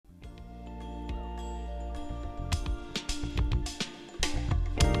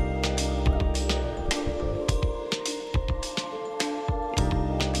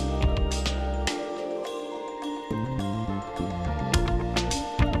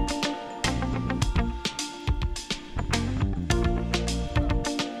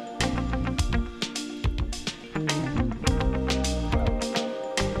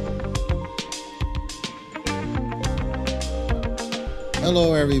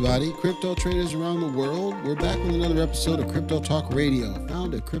Hello, everybody. Crypto traders around the world. We're back with another episode of Crypto Talk Radio,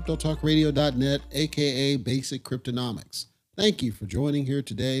 found at cryptotalkradio.net, aka Basic Cryptonomics. Thank you for joining here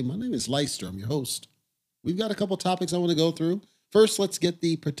today. My name is Leister. I'm your host. We've got a couple topics I want to go through. First, let's get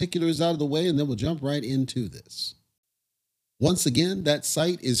the particulars out of the way, and then we'll jump right into this. Once again, that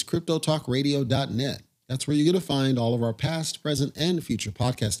site is cryptotalkradio.net. That's where you're going to find all of our past, present, and future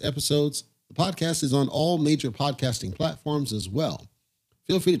podcast episodes. The podcast is on all major podcasting platforms as well.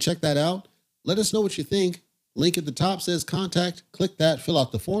 Feel free to check that out. Let us know what you think. Link at the top says contact. Click that, fill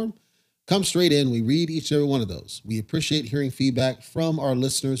out the form. Come straight in. We read each and every one of those. We appreciate hearing feedback from our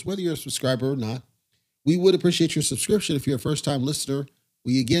listeners, whether you're a subscriber or not. We would appreciate your subscription if you're a first-time listener.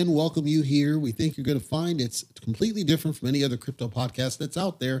 We again welcome you here. We think you're going to find it's completely different from any other crypto podcast that's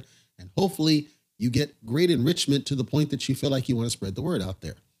out there. And hopefully you get great enrichment to the point that you feel like you want to spread the word out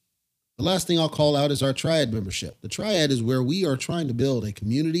there. The last thing I'll call out is our Triad membership. The Triad is where we are trying to build a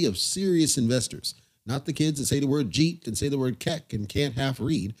community of serious investors, not the kids that say the word Jeet and say the word Keck and can't half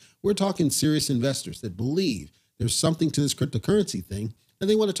read. We're talking serious investors that believe there's something to this cryptocurrency thing, and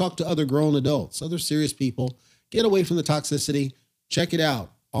they want to talk to other grown adults, other serious people, get away from the toxicity. Check it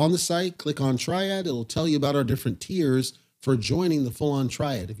out. On the site, click on Triad. It'll tell you about our different tiers for joining the full-on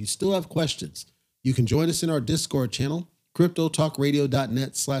Triad. If you still have questions, you can join us in our Discord channel.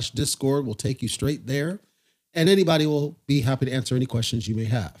 cryptotalkradio.net/Discord will take you straight there, and anybody will be happy to answer any questions you may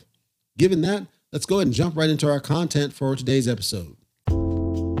have. Given that, let's go ahead and jump right into our content for today's episode.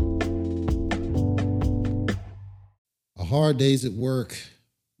 A hard day's at work,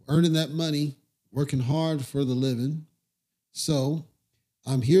 earning that money, working hard for the living. So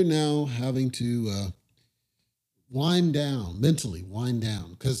I'm here now having to mentally wind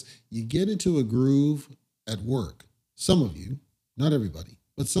down, because you get into a groove at work. Some of you, not everybody,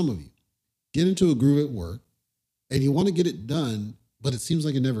 but some of you get into a groove at work and you want to get it done, but it seems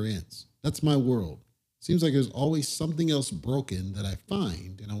like it never ends. That's my world. Seems like there's always something else broken that I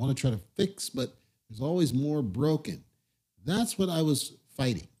find and I want to try to fix, but there's always more broken. That's what I was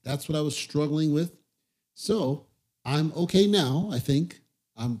fighting. That's what I was struggling with. So I'm okay now. I think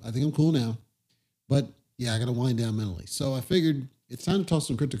I'm cool now, but yeah, I got to wind down mentally. So I figured it's time to talk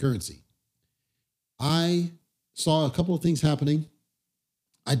some cryptocurrency. I saw a couple of things happening.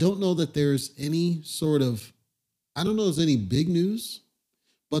 I don't know that there's any big news,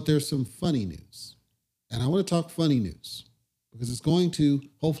 but there's some funny news. And I want to talk funny news because it's going to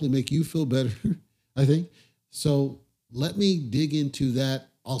hopefully make you feel better, I think. So let me dig into that.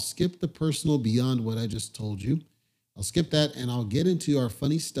 I'll skip the personal beyond what I just told you. I'll skip that and I'll get into our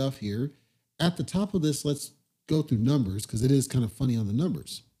funny stuff here. At the top of this, let's go through numbers because it is kind of funny on the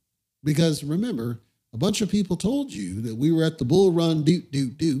numbers. Because remember, a bunch of people told you that we were at the bull run, do.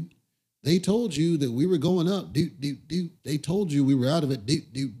 They told you that we were going up, do. They told you we were out of it, do.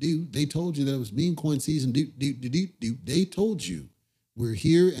 They told you that it was meme coin season, do. They told you we're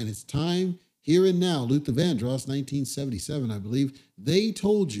here and it's time, here and now. Luther Vandross, 1977, I believe. They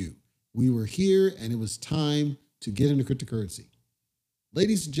told you we were here and it was time to get into cryptocurrency.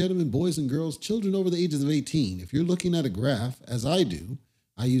 Ladies and gentlemen, boys and girls, children over the ages of 18, if you're looking at a graph, as I do,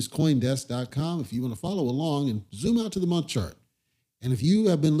 I use Coindesk.com if you want to follow along and zoom out to the month chart. And if you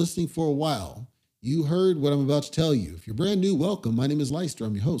have been listening for a while, you heard what I'm about to tell you. If you're brand new, welcome. My name is Leister.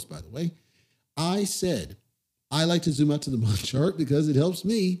 I'm your host, by the way. I said I like to zoom out to the month chart because it helps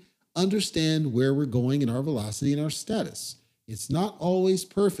me understand where we're going in our velocity and our status. It's not always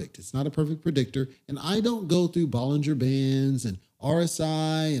perfect. It's not a perfect predictor. And I don't go through Bollinger Bands and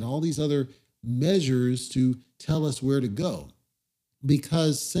RSI and all these other measures to tell us where to go,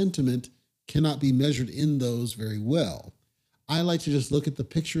 because sentiment cannot be measured in those very well. I like to just look at the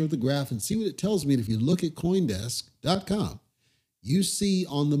picture of the graph and see what it tells me. And if you look at Coindesk.com, you see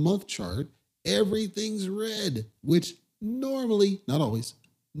on the month chart, everything's red, which normally, not always,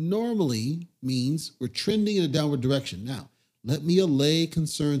 normally means we're trending in a downward direction. Now, let me allay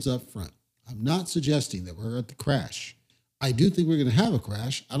concerns up front. I'm not suggesting that we're at the crash. I do think we're going to have a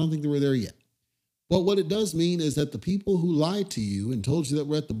crash. I don't think that we're there yet. But what it does mean is that the people who lied to you and told you that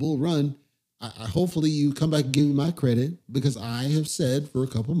we're at the bull run, hopefully you come back and give me my credit, because I have said for a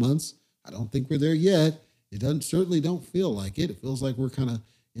couple months, I don't think we're there yet. It certainly don't feel like it. It feels like we're kind of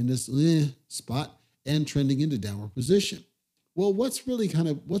in this spot and trending into downward position. Well, what's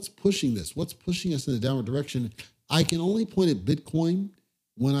pushing this? What's pushing us in the downward direction? I can only point at Bitcoin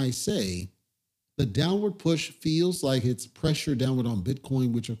when I say the downward push feels like it's pressure downward on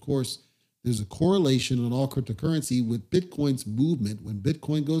Bitcoin, which of course, there's a correlation on all cryptocurrency with Bitcoin's movement. When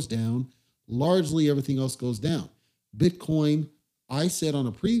Bitcoin goes down, largely everything else goes down. Bitcoin, I said on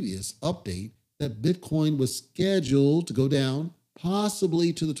a previous update that Bitcoin was scheduled to go down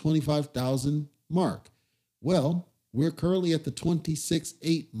possibly to the 25,000 mark. Well, we're currently at the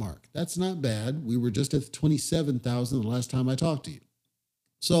 26.8 mark. That's not bad. We were just at 27,000 the last time I talked to you.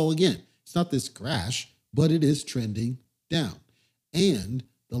 So again, it's not this crash, but it is trending down. And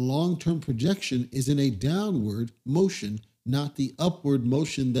the long-term projection is in a downward motion, not the upward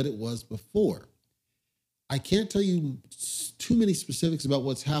motion that it was before. I can't tell you too many specifics about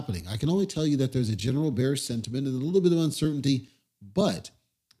what's happening. I can only tell you that there's a general bearish sentiment and a little bit of uncertainty, but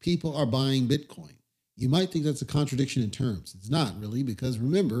people are buying Bitcoin. You might think that's a contradiction in terms. It's not really, because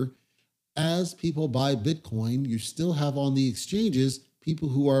remember, as people buy Bitcoin, you still have on the exchanges people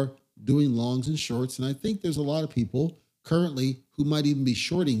who are doing longs and shorts. And I think there's a lot of people currently who might even be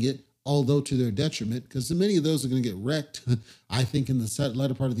shorting it, although to their detriment, because many of those are going to get wrecked, I think, in the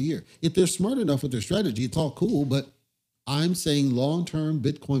latter part of the year. If they're smart enough with their strategy, it's all cool, but I'm saying long-term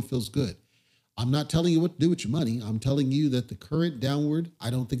Bitcoin feels good. I'm not telling you what to do with your money. I'm telling you that the current downward,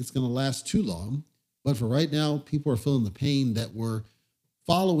 I don't think it's going to last too long. But for right now, people are feeling the pain that we're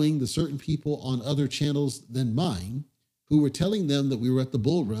following the certain people on other channels than mine who were telling them that we were at the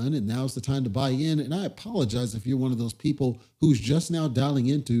bull run and now's the time to buy in. And I apologize if you're one of those people who's just now dialing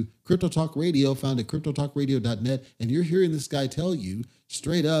into Crypto Talk Radio, found at cryptotalkradio.net, and you're hearing this guy tell you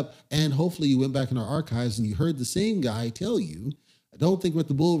straight up, and hopefully you went back in our archives and you heard the same guy tell you, I don't think we're at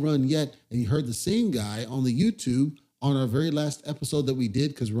the bull run yet, and you heard the same guy on the YouTube on our very last episode that we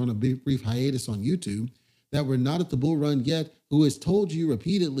did, because we're on a brief hiatus on YouTube, that we're not at the bull run yet, who has told you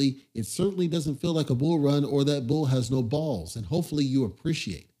repeatedly it certainly doesn't feel like a bull run or that bull has no balls. And hopefully you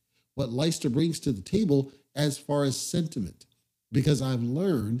appreciate what Leister brings to the table as far as sentiment, because I've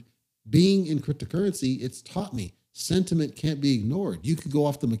learned being in cryptocurrency, it's taught me sentiment can't be ignored. You can go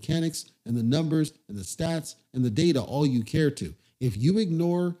off the mechanics and the numbers and the stats and the data all you care to. If you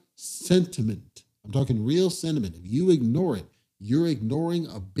ignore sentiment, I'm talking real sentiment, if you ignore it, you're ignoring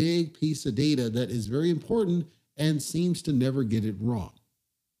a big piece of data that is very important and seems to never get it wrong.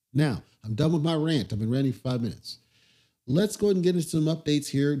 Now, I'm done with my rant. I've been ranting for 5 minutes. Let's go ahead and get into some updates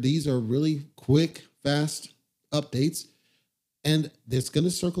here. These are really quick, fast updates. And it's going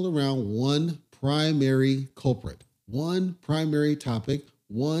to circle around one primary culprit, one primary topic,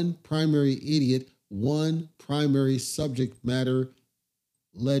 one primary idiot, one primary subject matter,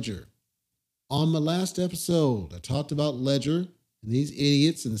 Ledger. On my last episode, I talked about Ledger and these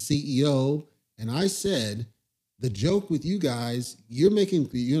idiots and the CEO, and I said, the joke with you guys, you're making,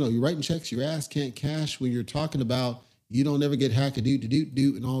 you're writing checks your ass can't cash when you're talking about you don't ever get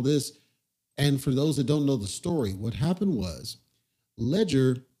hack-a-doot-to-doot-doot and all this. And for those that don't know the story, what happened was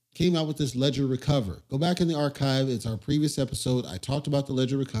Ledger came out with this Ledger Recover. Go back in the archive. It's our previous episode. I talked about the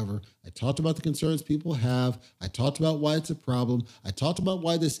Ledger Recover. I talked about the concerns people have. I talked about why it's a problem. I talked about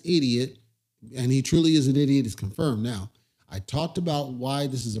why this idiot, and he truly is an idiot, is confirmed now. I talked about why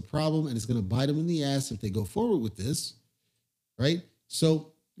this is a problem and it's going to bite them in the ass if they go forward with this, right?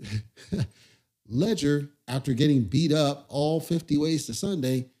 So Ledger, after getting beat up all 50 ways to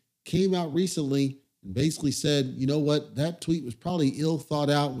Sunday, came out recently and basically said, you know what, that tweet was probably ill thought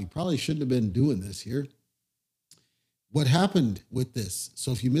out. We probably shouldn't have been doing this here. What happened with this?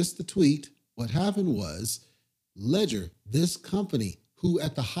 So if you missed the tweet, what happened was Ledger, this company, who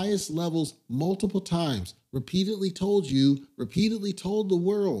at the highest levels multiple times repeatedly told the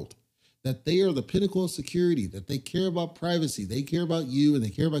world that they are the pinnacle of security, that they care about privacy, they care about you, and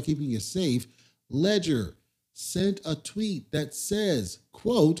they care about keeping you safe. Ledger sent a tweet that says,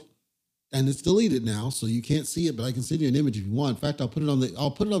 quote, and it's deleted now, so you can't see it, but I can send you an image if you want. In fact, I'll put it on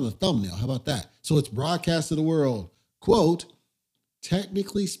the thumbnail. How about that? So it's broadcast to the world. Quote,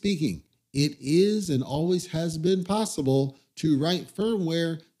 technically speaking, it is and always has been possible to write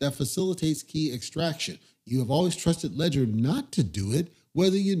firmware that facilitates key extraction. You have always trusted Ledger not to do it,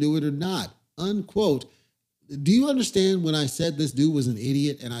 whether you knew it or not, unquote. Do you understand when I said this dude was an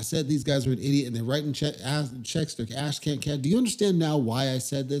idiot and I said these guys are an idiot and they're writing checks their ass can't cash? Do you understand now why I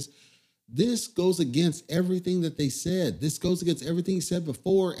said this? This goes against everything that they said. This goes against everything he said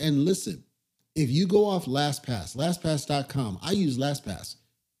before. And listen, if you go off LastPass, LastPass.com, I use LastPass.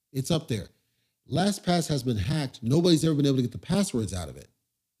 It's up there. LastPass has been hacked. Nobody's ever been able to get the passwords out of it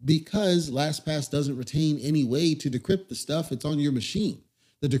because LastPass doesn't retain any way to decrypt the stuff. It's on your machine.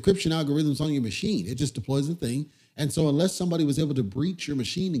 The decryption algorithm's on your machine. It just deploys the thing. And so unless somebody was able to breach your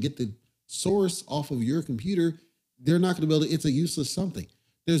machine and get the source off of your computer, they're not going to be able to, it's a useless something.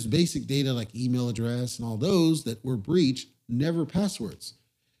 There's basic data like email address and all those that were breached, never passwords.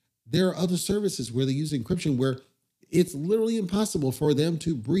 There are other services where they use encryption where it's literally impossible for them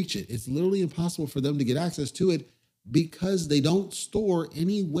to breach it. It's literally impossible for them to get access to it because they don't store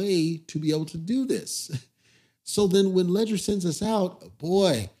any way to be able to do this. So then when Ledger sends us out,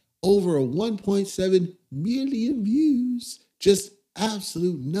 boy, over 1.7 million views, just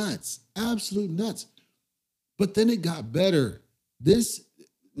absolute nuts, absolute nuts. But then it got better. This,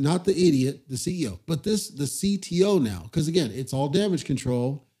 not the idiot, the CEO, but the CTO now, because again, it's all damage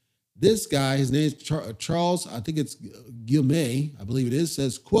control. This guy, his name is Charles, I think it's Guillemet, I believe it is,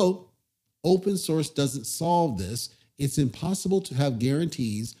 says, quote, open source doesn't solve this. It's impossible to have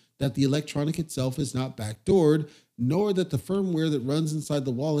guarantees that the electronic itself is not backdoored, nor that the firmware that runs inside the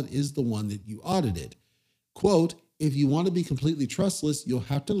wallet is the one that you audited. Quote, if you want to be completely trustless, you'll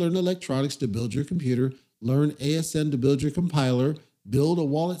have to learn electronics to build your computer, learn ASM to build your compiler, build a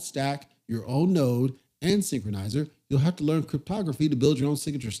wallet stack, your own node, and synchronizer. You'll have to learn cryptography to build your own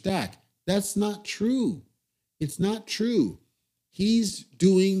signature stack. That's not true. It's not true. He's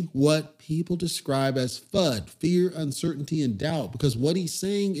doing what people describe as FUD, fear, uncertainty, and doubt, because what he's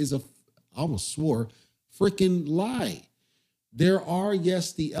saying is I almost swore, freaking lie. There are,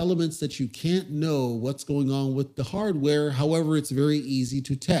 yes, the elements that you can't know what's going on with the hardware. However, it's very easy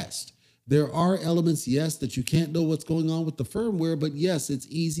to test. There are elements, yes, that you can't know what's going on with the firmware, but yes, it's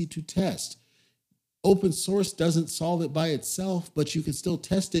easy to test. Open source doesn't solve it by itself, but you can still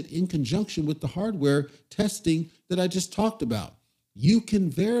test it in conjunction with the hardware testing that I just talked about. You can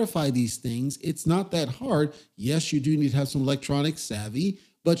verify these things. It's not that hard. Yes, you do need to have some electronic savvy,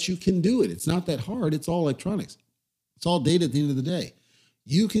 but you can do it. It's not that hard. It's all electronics. It's all data at the end of the day.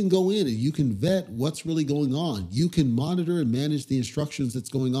 You can go in and you can vet what's really going on. You can monitor and manage the instructions that's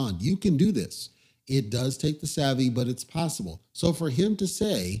going on. You can do this. It does take the savvy, but it's possible. So for him to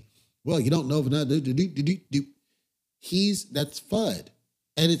say, well, you don't know if not, that's FUD.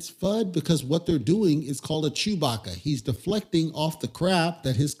 And it's FUD because what they're doing is called a Chewbacca. He's deflecting off the crap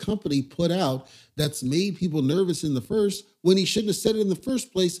that his company put out that's made people nervous in the first, when he shouldn't have said it in the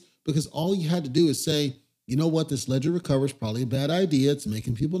first place, because all you had to do is say, you know what, this ledger recover is probably a bad idea. It's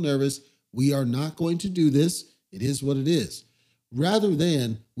making people nervous. We are not going to do this. It is what it is. Rather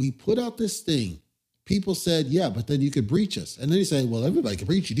than we put out this thing, people said, yeah, but then you could breach us. And then you say, well, everybody can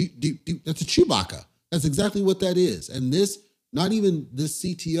breach you. That's a Chewbacca. That's exactly what that is. And this, not even this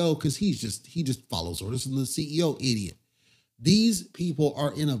CTO, because he just follows orders from the CEO, idiot. These people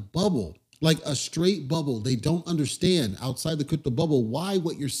are in a bubble, like a straight bubble. They don't understand outside the crypto bubble why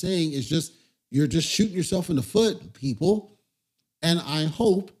what you're saying is just, you're just shooting yourself in the foot, people. And I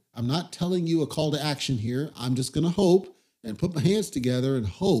hope, I'm not telling you a call to action here. I'm just going to hope and put my hands together and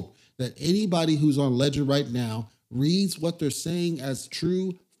hope that anybody who's on Ledger right now reads what they're saying as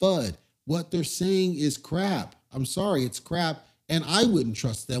true FUD. What they're saying is crap. I'm sorry, it's crap. And I wouldn't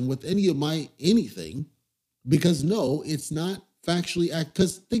trust them with any of my anything, because no, it's not factually,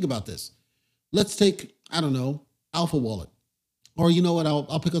 because think about this. Let's take, I don't know, Alpha Wallet. Or you know what,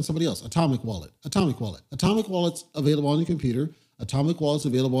 I'll pick on somebody else. Atomic Wallet. Atomic Wallet's available on your computer. Atomic Wallet's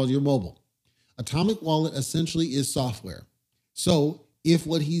available on your mobile. Atomic Wallet essentially is software. So if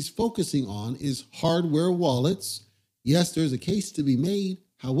what he's focusing on is hardware wallets, yes, there's a case to be made.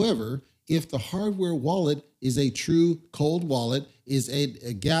 However, if the hardware wallet is a true cold wallet, is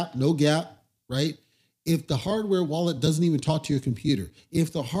a gap, no gap, right? If the hardware wallet doesn't even talk to your computer,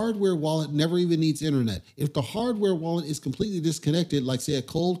 if the hardware wallet never even needs internet, if the hardware wallet is completely disconnected, like say a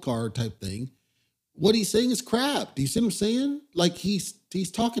cold card type thing, what he's saying is crap. Do you see what I'm saying? Like he's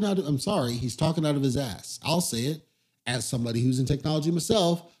talking out of, I'm sorry, he's talking out of his ass. I'll say it as somebody who's in technology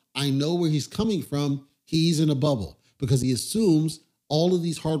myself. I know where he's coming from. He's in a bubble because he assumes all of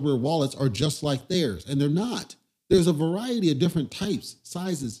these hardware wallets are just like theirs, and they're not. There's a variety of different types,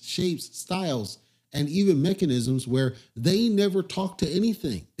 sizes, shapes, styles, and even mechanisms where they never talk to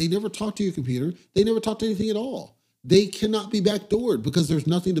anything. They never talk to your computer. They never talk to anything at all. They cannot be backdoored because there's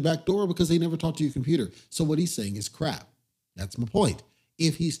nothing to backdoor because they never talk to your computer. So what he's saying is crap. That's my point.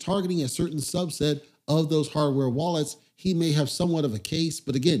 If he's targeting a certain subset of those hardware wallets, he may have somewhat of a case,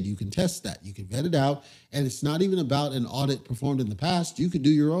 but again, you can test that. You can vet it out, and it's not even about an audit performed in the past. You could do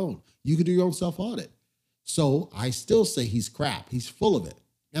your own. You could do your own self-audit. So I still say he's crap. He's full of it.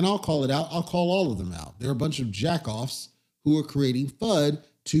 And I'll call it out. I'll call all of them out. They're a bunch of jackoffs who are creating FUD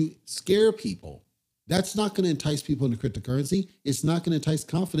to scare people. That's not going to entice people into cryptocurrency. It's not going to entice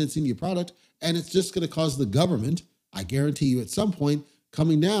confidence in your product. And it's just going to cause the government, I guarantee you at some point,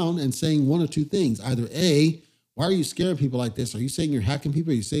 coming down and saying one of two things. Either A, why are you scaring people like this? Are you saying you're hacking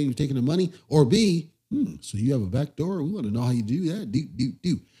people? Are you saying you're taking their money? Or B, so you have a back door? We want to know how you do that.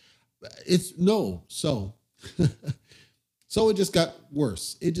 Do. It's no. So... So it just got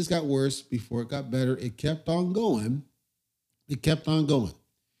worse. It just got worse before it got better. It kept on going. It kept on going.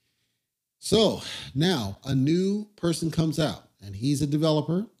 So now a new person comes out, and he's a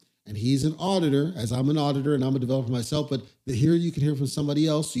developer. and he's an auditor, as I'm an auditor and I'm a developer myself, but here you can hear from somebody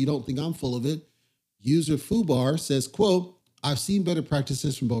else so you don't think I'm full of it. User Fubar says, quote, I've seen better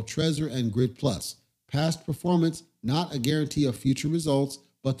practices from both Trezor and Grid Plus. Past performance, not a guarantee of future results,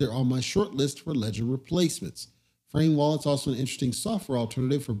 but they're on my short list for Ledger replacements. Frame Wallet's also an interesting software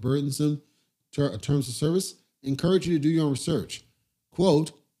alternative for burdensome terms of service. Encourage you to do your own research.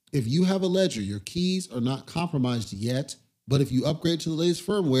 Quote, if you have a Ledger, your keys are not compromised yet, but if you upgrade to the latest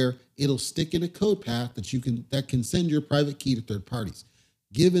firmware, it'll stick in a code path that can send your private key to third parties.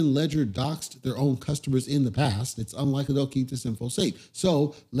 Given Ledger doxed their own customers in the past, it's unlikely they'll keep this info safe.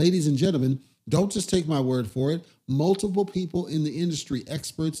 So, ladies and gentlemen, don't just take my word for it. Multiple people in the industry,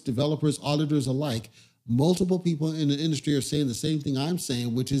 experts, developers, auditors alike, multiple people in the industry are saying the same thing I'm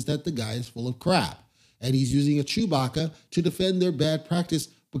saying, which is that the guy is full of crap. And he's using a Chewbacca to defend their bad practice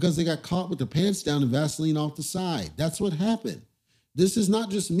because they got caught with their pants down and Vaseline off the side. That's what happened. This is not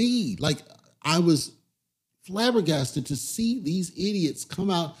just me. Like, I was flabbergasted to see these idiots come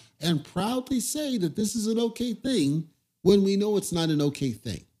out and proudly say that this is an okay thing when we know it's not an okay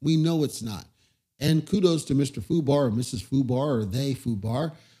thing. We know it's not. And kudos to Mr. Fubar or Mrs. Fubar or they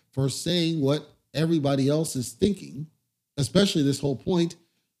Fubar for saying what everybody else is thinking, especially this whole point.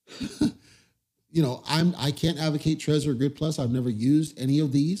 I can't advocate Trezor or Grid Plus. I've never used any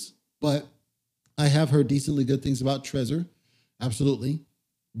of these, but I have heard decently good things about Trezor. Absolutely.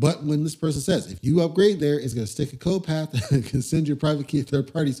 But when this person says, if you upgrade there, it's going to stick a code path that can send your private key to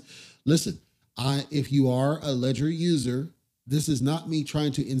third parties. Listen, if you are a Ledger user, this is not me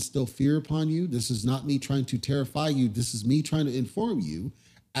trying to instill fear upon you. This is not me trying to terrify you. This is me trying to inform you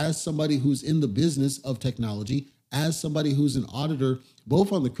as somebody who's in the business of technology, as somebody who's an auditor,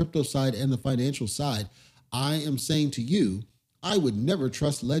 both on the crypto side and the financial side. I am saying to you, I would never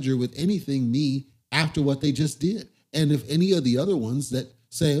trust Ledger with anything after what they just did. And if any of the other ones that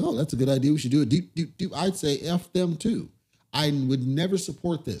say, oh, that's a good idea, we should do it, I'd say F them too. I would never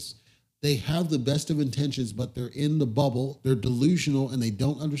support this. They have the best of intentions, but they're in the bubble, they're delusional, and they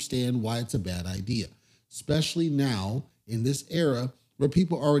don't understand why it's a bad idea, especially now in this era where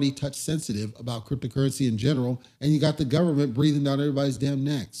people are already touch sensitive about cryptocurrency in general, and you got the government breathing down everybody's damn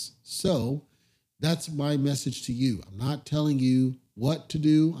necks. So that's my message to you. I'm not telling you what to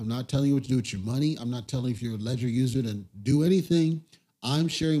do. I'm not telling you what to do with your money. I'm not telling you if you're a Ledger user to do anything. I'm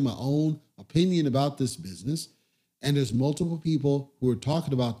sharing my own opinion about this business. And there's multiple people who are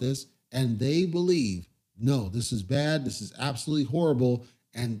talking about this, and they believe, no, this is bad. This is absolutely horrible.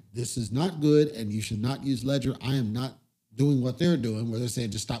 And this is not good. And you should not use Ledger. I am not doing what they're doing, where they're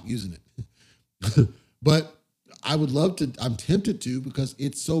saying, just stop using it. But I would love to, I'm tempted to, because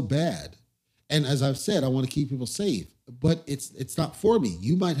it's so bad. And as I've said, I want to keep people safe, but it's not for me.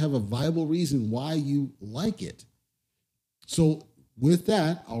 You might have a viable reason why you like it. So with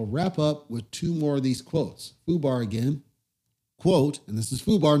that, I'll wrap up with two more of these quotes. Fubar again, quote, and this is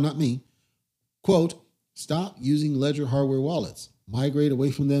Fubar, not me, quote, stop using Ledger hardware wallets. Migrate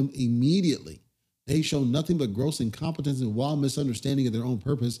away from them immediately. They show nothing but gross incompetence and wild misunderstanding of their own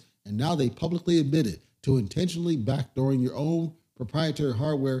purpose, and now they publicly admitted to intentionally backdooring your own proprietary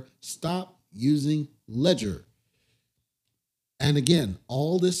hardware. Stop using Ledger. And again,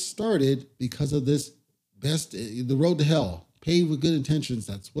 all this started because of this the road to hell, paved with good intentions.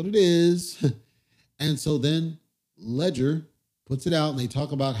 That's what it is. And so then Ledger puts it out and they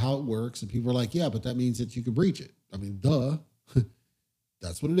talk about how it works. And people are like, yeah, but that means that you can breach it. I mean, duh.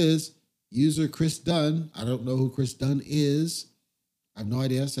 That's what it is. User Chris Dunn, I don't know who Chris Dunn is, I have no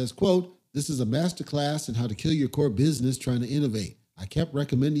idea, says, quote, this is a masterclass in how to kill your core business trying to innovate. I kept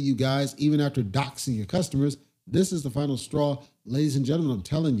recommending you guys, even after doxing your customers. This is the final straw. Ladies and gentlemen, I'm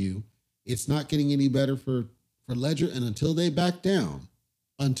telling you, it's not getting any better for Ledger. And until they back down,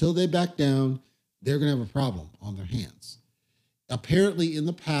 they're going to have a problem on their hands. Apparently in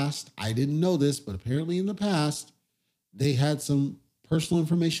the past, I didn't know this, but apparently in the past, they had some personal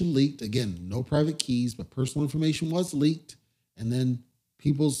information leaked. Again, no private keys, but personal information was leaked. And then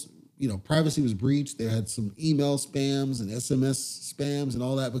people's, privacy was breached. They had some email spams and SMS spams and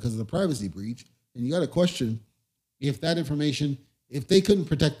all that because of the privacy breach. And you got to question if that information, if they couldn't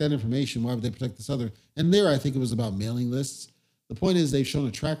protect that information, why would they protect this other? And there, I think it was about mailing lists. The point is they've shown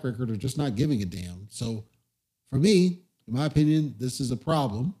a track record of just not giving a damn. So for me, in my opinion, this is a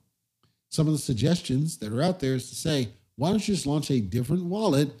problem. Some of the suggestions that are out there is to say, why don't you just launch a different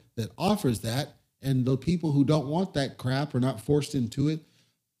wallet that offers that? And the people who don't want that crap are not forced into it.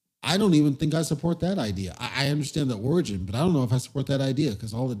 I don't even think I support that idea. I understand the origin, but I don't know if I support that idea,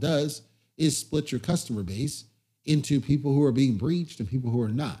 because all it does is split your customer base into people who are being breached and people who are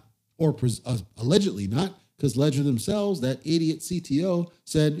not, or allegedly not, because Ledger themselves, that idiot CTO,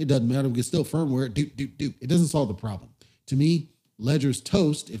 said it doesn't matter, we can still firmware it. It doesn't solve the problem. To me, Ledger's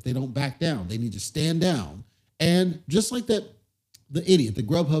toast if they don't back down. They need to stand down. And just like that, the idiot, the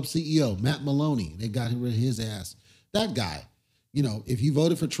Grubhub CEO, Matt Maloney, they got rid of his ass. That guy, if you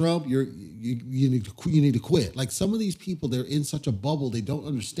voted for Trump, you need to quit. Like some of these people, they're in such a bubble, they don't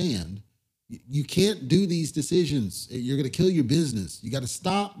understand. You can't do these decisions. You're going to kill your business. You got to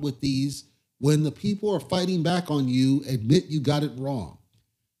stop with these. When the people are fighting back on you, admit you got it wrong.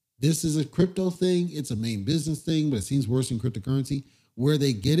 This is a crypto thing. It's a main business thing, but it seems worse in cryptocurrency, where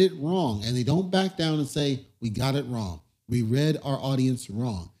they get it wrong and they don't back down and say, we got it wrong. We read our audience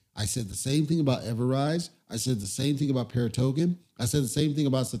wrong. I said the same thing about Everrise. I said the same thing about Paratoken. I said the same thing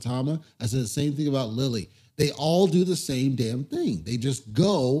about Satama. I said the same thing about Lily. They all do the same damn thing. They just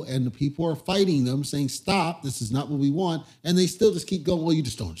go and the people are fighting them saying, stop, this is not what we want. And they still just keep going, well, you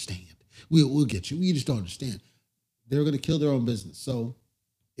just don't understand. We'll get you. You just don't understand. They're going to kill their own business. So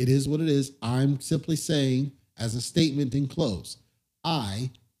it is what it is. I'm simply saying as a statement in close,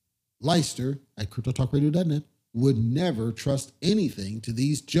 I, Leister at CryptoTalkRadio.net, would never trust anything to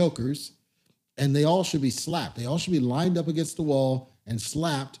these jokers, and they all should be slapped. They all should be lined up against the wall and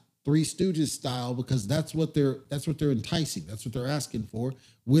slapped Three Stooges style, because that's what they're enticing. That's what they're asking for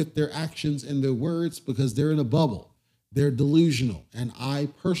with their actions and their words, because they're in a bubble. They're delusional, and I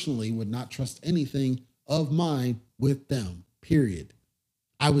personally would not trust anything of mine with them, period.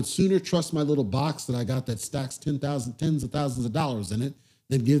 I would sooner trust my little box that I got that stacks tens of thousands of dollars in it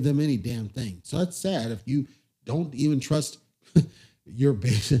than give them any damn thing. So that's sad if you don't even trust your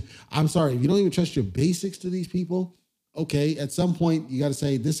basic. I'm sorry, if you don't even trust your basics to these people, okay, at some point you got to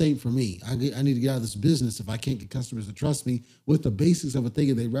say, this ain't for me. I need to get out of this business if I can't get customers to trust me with the basics of a thing,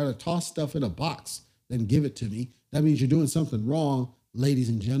 and they'd rather toss stuff in a box than give it to me. That means you're doing something wrong, ladies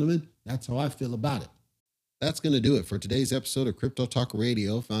and gentlemen. That's how I feel about it. That's going to do it for today's episode of Crypto Talk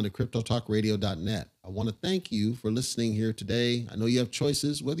Radio, found at CryptoTalkRadio.net. I want to thank you for listening here today. I know you have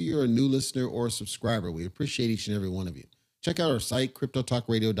choices, whether you're a new listener or a subscriber. We appreciate each and every one of you. Check out our site,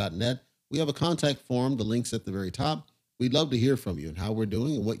 CryptoTalkRadio.net. We have a contact form. The link's at the very top. We'd love to hear from you and how we're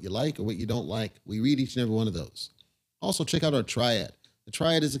doing and what you like or what you don't like. We read each and every one of those. Also, check out our Triad. The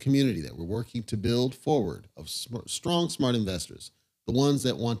Triad is a community that we're working to build forward of strong, smart investors, the ones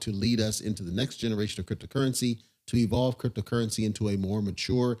that want to lead us into the next generation of cryptocurrency, to evolve cryptocurrency into a more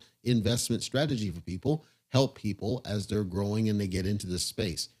mature investment strategy for people, help people as they're growing and they get into this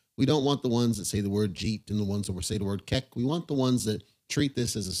space. We don't want the ones that say the word Jeet and the ones that say the word Keck. We want the ones that treat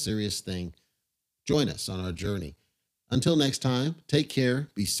this as a serious thing. Join us on our journey. Until next time, take care,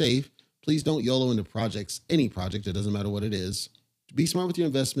 be safe. Please don't YOLO into projects, any project, it doesn't matter what it is. Be smart with your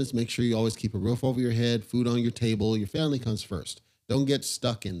investments. Make sure you always keep a roof over your head, food on your table. Your family comes first. Don't get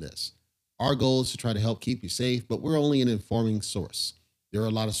stuck in this. Our goal is to try to help keep you safe, but we're only an informing source. There are a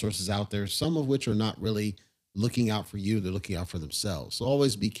lot of sources out there, some of which are not really looking out for you. They're looking out for themselves. So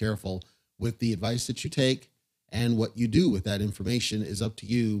always be careful with the advice that you take, and what you do with that information is up to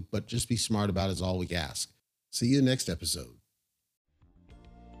you, but just be smart about it is all we ask. See you next episode.